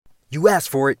You asked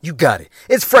for it, you got it.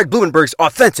 It's Fred Blumenberg's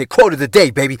authentic quote of the day,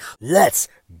 baby. Let's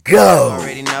go. You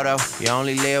already know though, you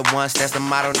only live once, that's the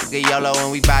motto, nigga, YOLO,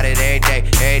 and we bout it every day,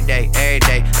 every day, every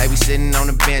day. Like we sitting on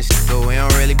the bench, but we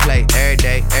don't really play every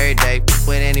day, every day.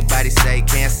 What anybody say,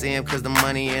 can't see him cause the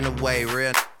money in the way,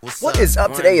 real. What is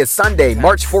up? Today is Sunday,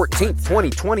 March 14th,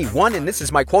 2021, and this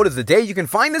is my quote of the day. You can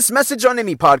find this message on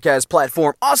any podcast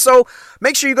platform. Also,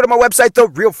 make sure you go to my website,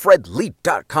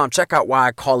 therealfredlee.com. Check out why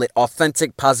I call it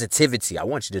authentic positivity. I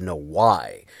want you to know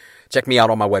why. Check me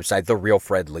out on my website,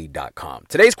 therealfredlee.com.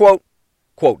 Today's quote,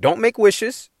 don't make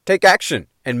wishes, take action,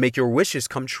 and make your wishes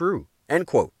come true, end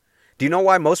quote. Do you know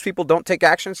why most people don't take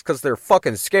actions? Because they're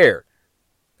fucking scared.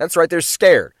 That's right, they're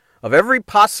scared of every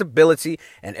possibility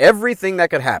and everything that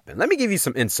could happen. Let me give you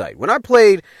some insight. When I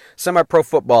played semi-pro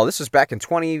football, this was back in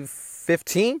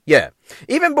 2015. Yeah,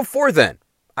 even before then,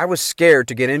 I was scared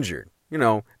to get injured. You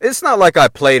know, it's not like I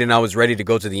played and I was ready to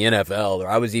go to the NFL or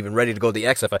I was even ready to go to the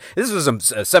XFL. This was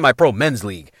a semi-pro men's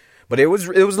league. But it was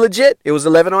legit. It was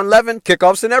 11-on-11,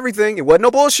 kickoffs and everything. It wasn't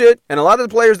no bullshit. And a lot of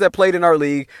the players that played in our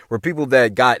league were people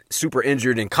that got super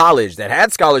injured in college, that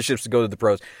had scholarships to go to the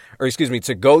pros,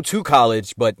 to go to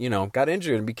college, but, got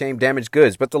injured and became damaged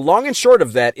goods. But the long and short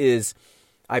of that is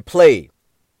I played.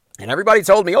 And everybody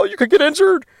told me, oh, you could get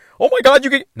injured. Oh, my God, you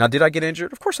could. Now, did I get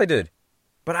injured? Of course I did.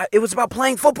 But it was about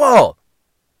playing football.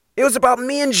 It was about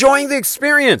me enjoying the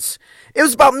experience. It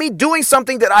was about me doing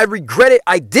something that I regretted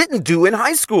I didn't do in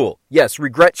high school. Yes,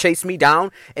 regret chased me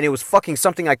down, and it was fucking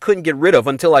something I couldn't get rid of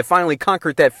until I finally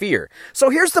conquered that fear. So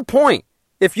here's the point.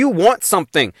 If you want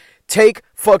something, take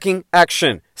fucking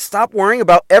action. Stop worrying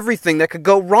about everything that could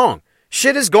go wrong.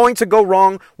 Shit is going to go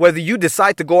wrong whether you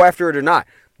decide to go after it or not.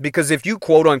 Because if you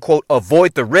quote unquote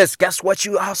avoid the risk, guess what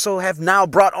you also have now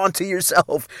brought onto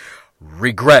yourself?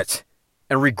 Regret.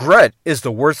 And regret is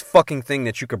the worst fucking thing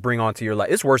that you could bring onto your life.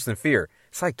 It's worse than fear.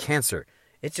 It's like cancer.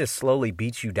 It just slowly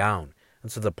beats you down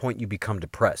until the point you become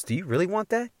depressed. Do you really want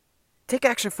that? Take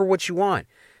action for what you want.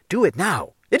 Do it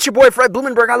now. It's your boy, Fred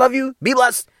Blumenberg. I love you. Be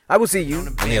blessed. I will see you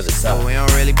on the other side. We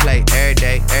don't really play every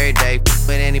day, every day.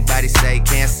 What anybody say,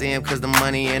 can't see him cause the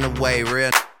money in the way,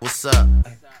 real. What's up?